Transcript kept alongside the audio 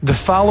The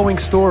following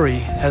story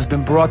has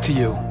been brought to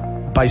you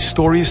by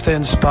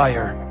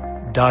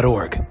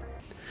StoriesToInspire.org.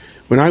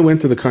 When I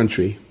went to the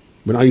country,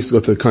 when I used to go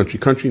to the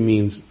country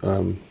means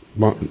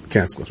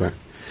castles, right?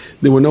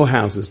 There were no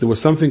houses. There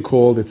was something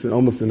called, it's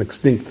almost an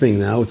extinct thing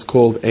now, it's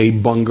called a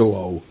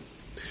bungalow.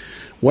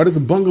 What is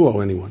a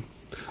bungalow, anyone?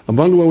 A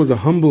bungalow is a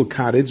humble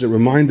cottage that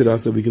reminded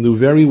us that we can do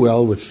very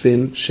well with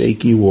thin,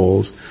 shaky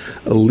walls,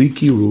 a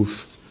leaky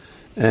roof,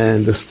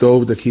 and a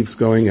stove that keeps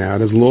going out.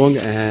 As long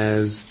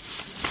as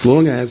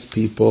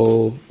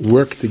people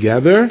work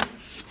together,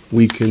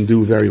 we can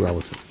do very well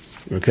with it.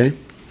 Okay?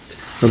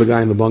 Another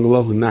guy in the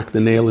bungalow who knocked a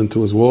nail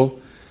into his wall,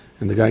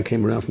 and the guy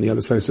came around from the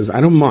other side and says,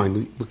 I don't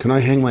mind, but can I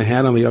hang my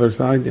hat on the other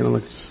side?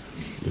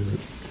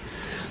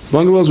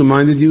 Bungalows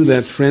reminded you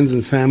that friends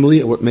and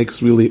family are what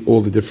makes really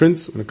all the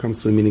difference when it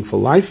comes to a meaningful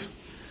life.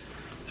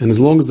 And as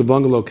long as the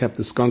bungalow kept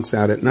the skunks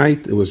out at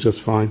night, it was just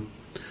fine.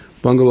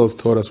 Bungalows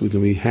taught us we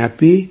can be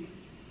happy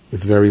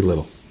with very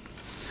little.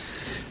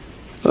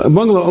 A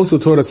bungalow also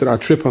taught us that our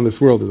trip on this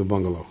world is a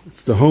bungalow.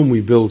 It's the home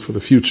we build for the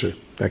future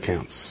that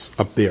counts,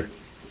 up there.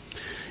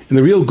 In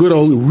the real good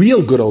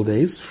old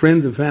days,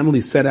 friends and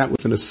family set out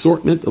with an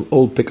assortment of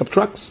old pickup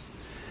trucks,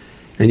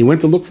 and you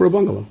went to look for a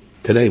bungalow.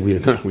 Today, we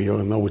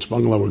don't know which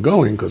bungalow we're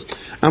going, because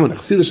I'm in a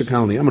Chassidish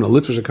colony, I'm in a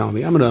Litvish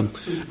colony, I'm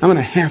in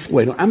a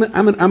halfway, I'm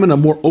in a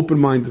more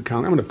open-minded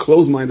colony, I'm in a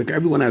closed-minded,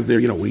 everyone has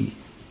their, we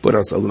put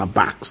ourselves in a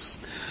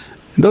box.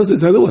 In those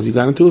days, otherwise, you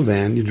got into a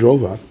van, you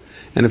drove up,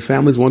 and if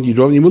families wanted you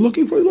drove, you looked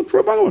for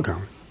a bungalow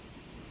colony.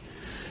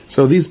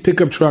 So these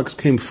pickup trucks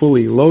came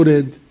fully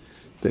loaded.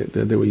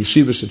 They were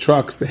yeshivish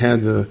trucks. They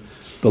had the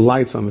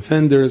lights on the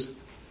fenders.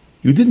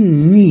 You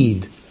didn't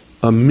need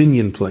a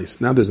minyan place.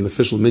 Now there's an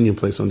official minyan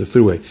place on the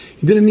thruway.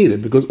 You didn't need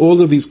it because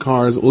all of these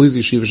cars, all these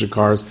yeshivish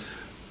cars,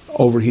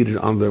 overheated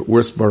on the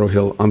Westboro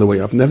Hill on the way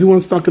up, and everyone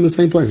was stuck in the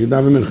same place. You'd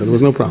have a mincha. There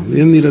was no problem. You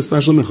didn't need a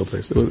special mincha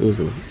place. It was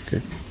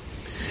okay.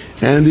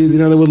 And they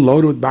were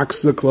loaded with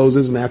boxes of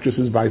clothes,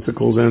 mattresses,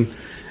 bicycles, and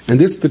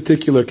this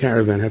particular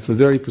caravan had some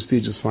very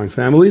prestigious, fine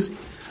families.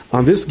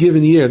 On this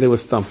given year, they were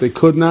stumped. They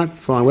could not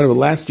find, whatever,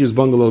 last year's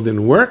bungalow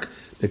didn't work.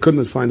 They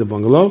couldn't find a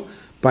bungalow.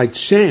 By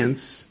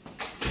chance,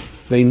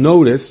 they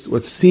noticed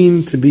what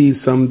seemed to be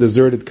some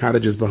deserted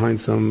cottages behind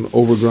some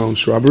overgrown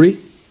shrubbery.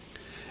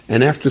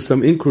 And after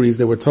some inquiries,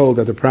 they were told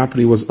that the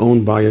property was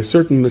owned by a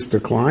certain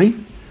Mr.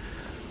 Klein,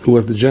 who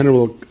was the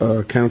general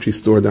country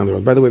store down the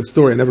road. By the way, the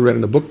story I never read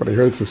in the book, but I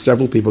heard it from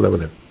several people that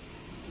were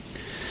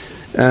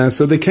there.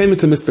 So they came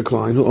into Mr.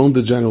 Klein, who owned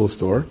the general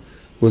store,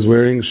 was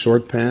wearing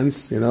short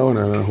pants, and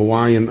a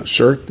Hawaiian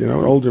shirt, an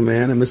older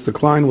man, and Mr.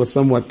 Klein was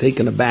somewhat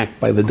taken aback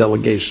by the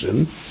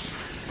delegation.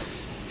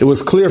 It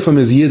was clear from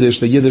his Yiddish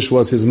that Yiddish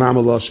was his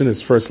mama lashon,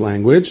 his first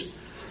language,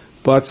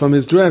 but from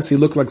his dress, he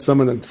looked like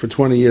someone that for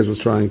 20 years was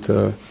trying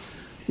to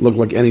look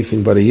like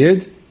anything but a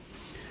Yid.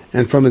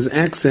 And from his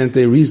accent,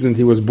 they reasoned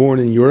he was born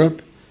in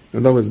Europe,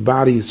 and though his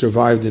body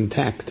survived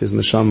intact, his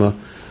neshama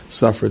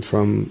suffered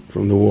from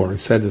the war. I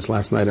said this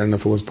last night. I don't know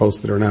if it was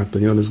posted or not,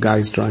 but this guy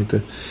is trying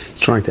to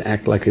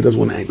act like he doesn't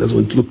want to act, doesn't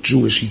want to look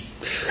Jewish.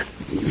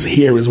 His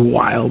hair is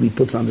wild. He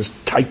puts on this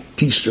tight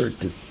T-shirt,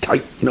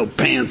 tight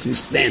pants.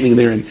 He's standing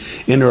there in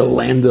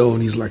Orlando,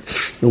 and he's like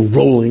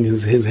rolling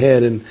his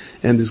head, and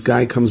this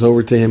guy comes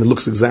over to him and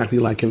looks exactly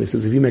like him. He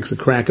says, if he makes a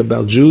crack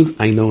about Jews,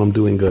 I know I'm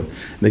doing good.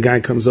 And the guy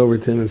comes over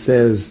to him and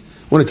says,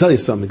 I want to tell you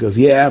something. He goes,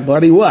 yeah,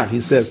 buddy, what? He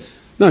says,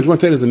 no, I just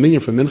want to tell you there's a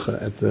minyan for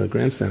mincha at the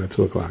grandstand at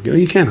 2 o'clock.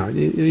 You can't hide.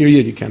 You're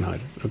Yid, you can't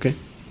hide it, okay?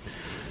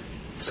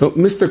 So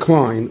Mr.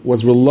 Klein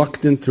was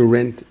reluctant to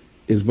rent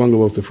his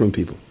bungalows to frum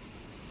people.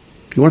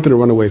 He wanted to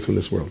run away from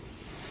this world.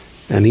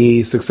 And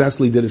he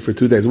successfully did it for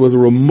 2 days. It was a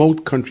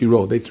remote country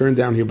road. They turned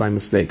down here by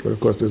mistake, but of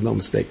course there's no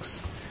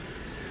mistakes.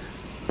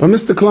 But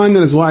Mr. Klein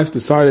and his wife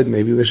decided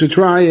maybe they should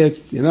try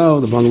it.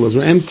 The bungalows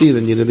were empty,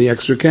 they needed the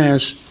extra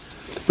cash.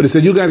 But he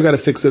said, you guys got to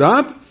fix it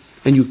up,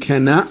 and you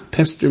cannot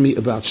pester me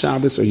about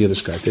Shabbos or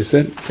Yiddishkeit. They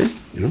said, okay,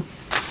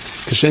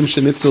 Kashem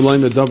shemitzvah loy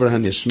medavar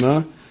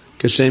hanishma,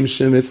 kashem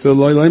shemitzvah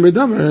loy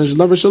medavar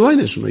shaloi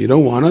nishma. You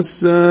don't want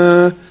us,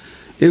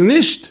 is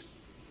nisht.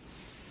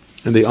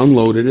 And they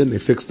unloaded it, and they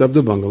fixed up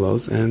the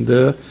bungalows, and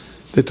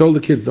they told the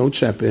kids, don't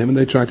chep him, and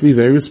they tried to be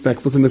very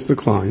respectful to Mr.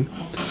 Klein.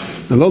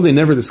 Although they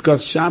never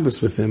discussed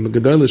Shabbos with him,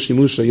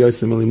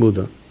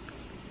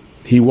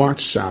 he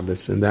watched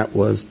Shabbos, and that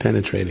was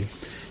penetrating.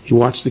 He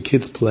watched the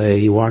kids play,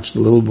 he watched the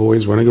little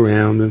boys running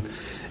around, and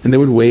they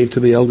would wave to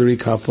the elderly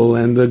couple,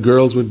 and the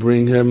girls would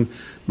bring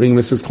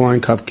Mrs.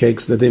 Klein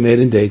cupcakes that they made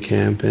in day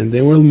camp, and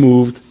they were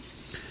moved.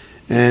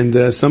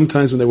 And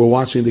sometimes when they were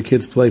watching the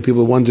kids play,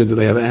 people wondered, do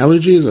they have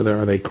allergies, or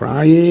are they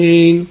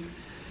crying?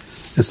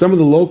 And some of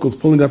the locals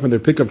pulling up in their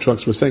pickup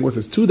trucks were saying,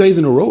 it's 2 days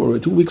in a row, or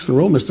 2 weeks in a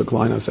row, Mr.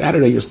 Klein. On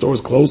Saturday, your store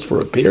is closed for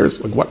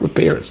repairs? Like, what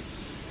repairs?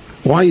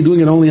 Why are you doing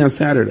it only on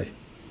Saturday?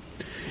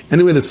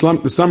 Anyway, the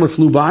summer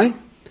flew by,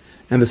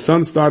 and the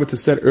sun started to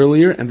set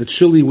earlier, and the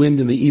chilly wind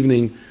in the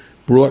evening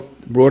brought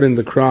in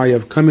the cry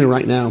of, come in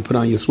right now and put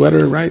on your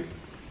sweater, right?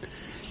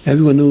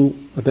 Everyone knew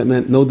what that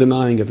meant, no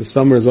denying it. The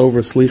summer is over,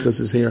 Slichas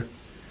is here.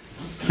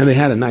 And they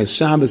had a nice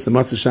Shabbos, a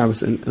Matzah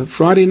Shabbos, and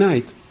Friday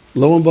night,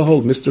 Lo and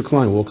behold, Mr.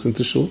 Klein walks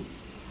into shul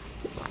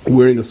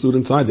wearing a suit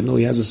and tie. Didn't know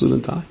he has a suit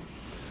and tie.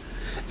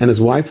 And his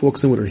wife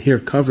walks in with her hair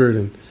covered,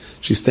 and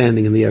she's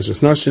standing in the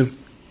Ezras Nashim.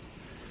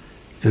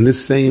 And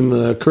this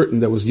same curtain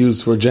that was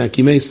used for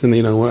Jackie Mason,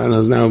 and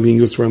is now being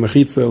used for a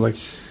mechitza.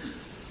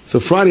 So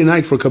Friday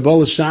night for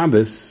Kabbalah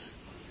Shabbos,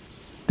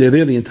 they're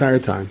there the entire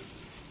time.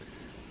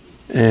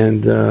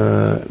 And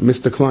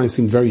Mr. Klein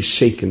seemed very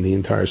shaken the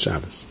entire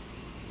Shabbos.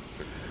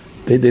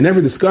 They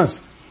never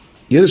discussed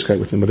Yiddishkeit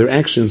with him, but their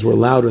actions were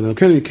louder.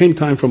 And it came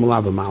time for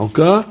Malava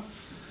Malka.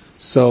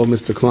 So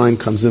Mr. Klein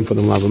comes in for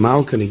the Malava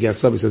Malka, and he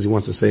gets up. He says he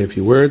wants to say a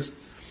few words.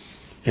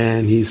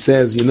 And he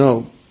says,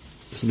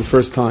 this is the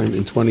first time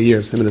in 20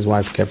 years him and his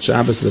wife kept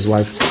Shabbos, and his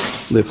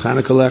wife lit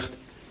Chanukah Lecht.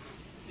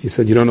 He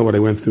said, you don't know what I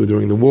went through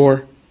during the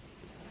war.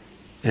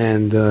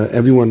 And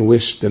everyone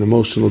wished an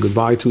emotional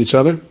goodbye to each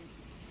other.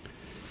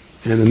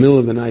 And in the middle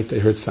of the night, they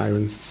heard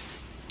sirens.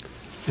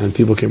 And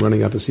people came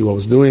running out to see what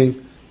was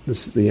doing.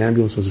 The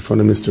ambulance was in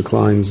front of Mr.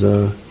 Klein's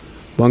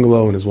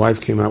bungalow, and his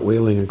wife came out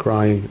wailing and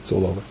crying. It's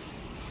all over.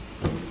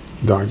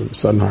 He died of a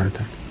sudden heart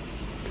attack.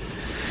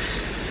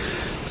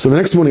 So the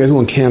next morning,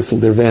 everyone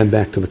canceled their van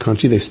back to the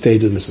country. They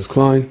stayed with Mrs.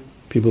 Klein.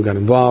 People got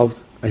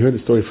involved. I heard the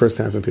story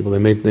firsthand from people.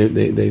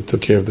 They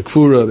took care of the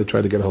kfura. They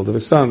tried to get a hold of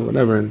his son,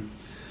 whatever.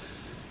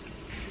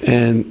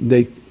 And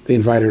they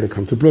invited her to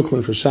come to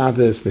Brooklyn for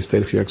Shabbos. They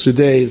stayed a few extra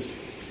days.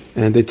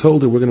 And they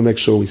told her, we're going to make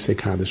sure we say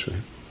Kaddish for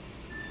him.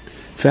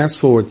 Fast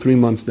forward 3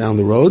 months down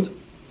the road,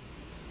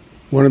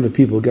 one of the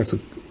people gets a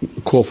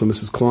call from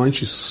Mrs. Klein.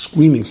 She's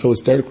screaming so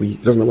hysterically,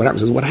 doesn't know what happened.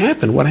 She says, what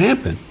happened? What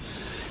happened?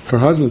 Her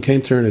husband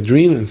came to her in a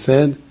dream and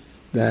said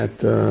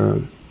that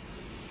no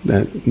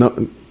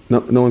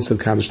one said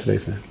Kaddish today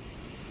for him.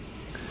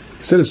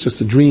 He said it's just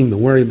a dream,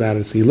 don't worry about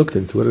it. So he looked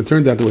into it. It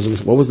turned out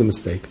what was the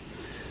mistake?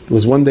 There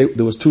was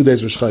 2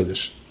 days Rosh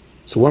Chodesh.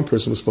 So one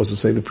person was supposed to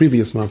say the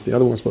previous month, the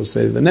other one was supposed to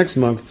say the next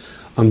month.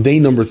 On day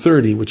number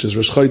 30, which is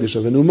Rosh Chodesh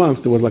of the new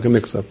month, there was like a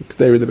mix-up.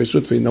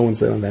 No one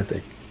said on that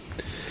day.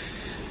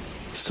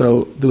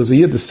 So there was a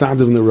year, the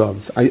Sadav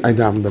Nerav. I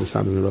davened by the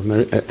Sadav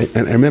Nerav.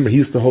 And I remember he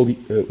used to hold,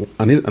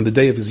 on the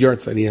day of his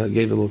yard side, he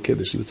gave a little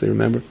kiddush. He would say,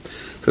 remember?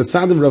 So the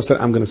Sadav Nerav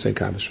said, I'm going to say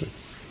Kaddish.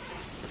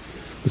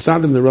 The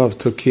Sadav Nerav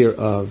took care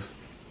of,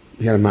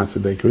 he had a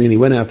matzah bakery, and he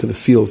went out to the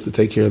fields to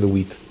take care of the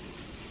wheat.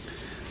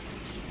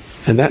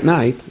 And that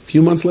night, a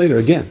few months later,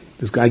 again,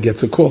 this guy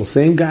gets a call,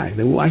 same guy.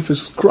 The wife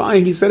is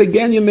crying. He said,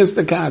 again, you missed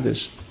the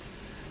Kaddish.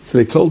 So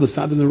they told the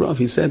Sadav Nerav,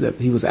 he said that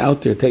he was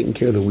out there taking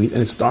care of the wheat,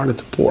 and it started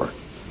to pour.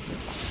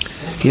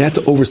 He had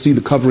to oversee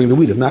the covering of the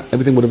wheat. If not,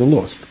 everything would have been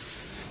lost.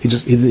 He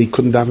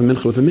couldn't daven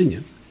mincha with a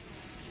minyan.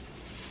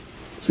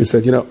 So he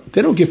said,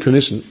 they don't give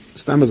permission,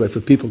 stamazai, for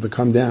people to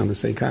come down and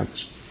say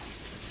Kaddish.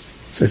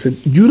 So I said,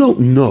 you don't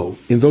know,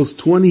 in those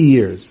 20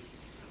 years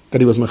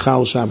that he was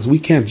Mechal Shabbos, we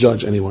can't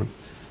judge anyone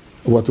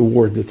of what the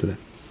war did to them.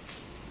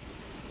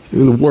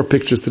 The war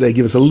pictures today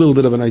give us a little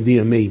bit of an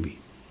idea, maybe.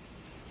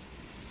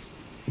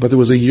 But there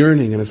was a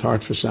yearning in his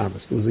heart for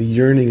Shabbos. There was a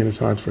yearning in his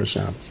heart for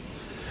Shabbos.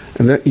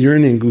 And that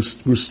yearning grew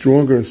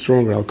stronger and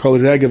stronger. I'll call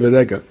it Rega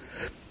V'Rega.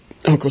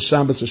 I'll call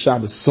Shabbos for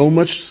Shabbos. So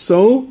much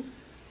so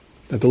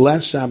that the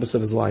last Shabbos of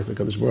his life, the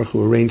Kadosh Baruch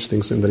Hu arranged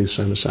things for him that he's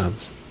Shem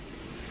Shabbos.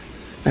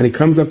 And he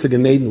comes up to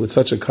Gan Eden with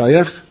such a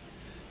kayach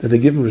that they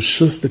give him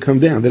reshus to come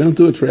down. They don't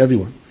do it for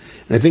everyone.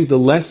 And I think the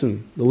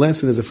lesson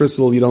is that first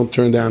of all, you don't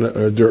turn down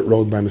a dirt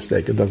road by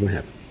mistake. It doesn't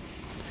happen.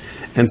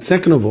 And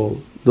second of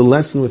all, the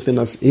lesson within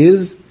us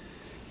is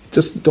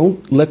just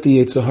don't let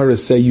the Yetzer Hara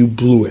say you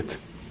blew it.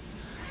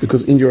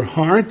 Because in your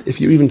heart,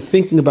 if you're even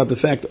thinking about the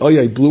fact, oh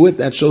yeah, I blew it,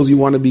 that shows you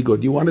want to be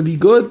good. You want to be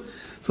good?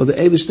 So the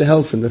Eivish to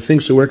help and the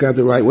things should work out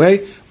the right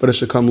way, but it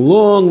should come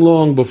long,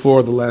 long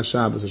before the last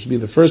Shabbos. It should be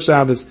the first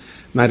Shabbos.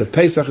 Night of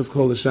Pesach is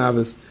called the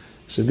Shabbos.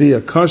 It should be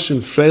a Koshin,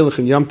 Freilich,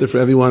 and Yom Tov for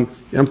everyone.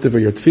 Yom Tov for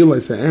your tefillah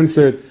is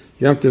answered.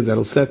 Yom Tov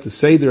that'll set the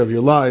Seder of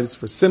your lives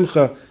for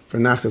Simcha, for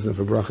Nachas, and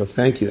for Bracha.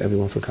 Thank you,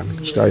 everyone, for coming.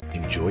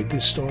 Enjoyed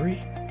this story?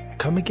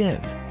 Come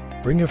again.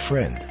 Bring a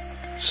friend.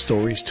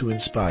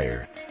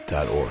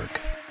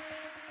 StoriesToInspire.org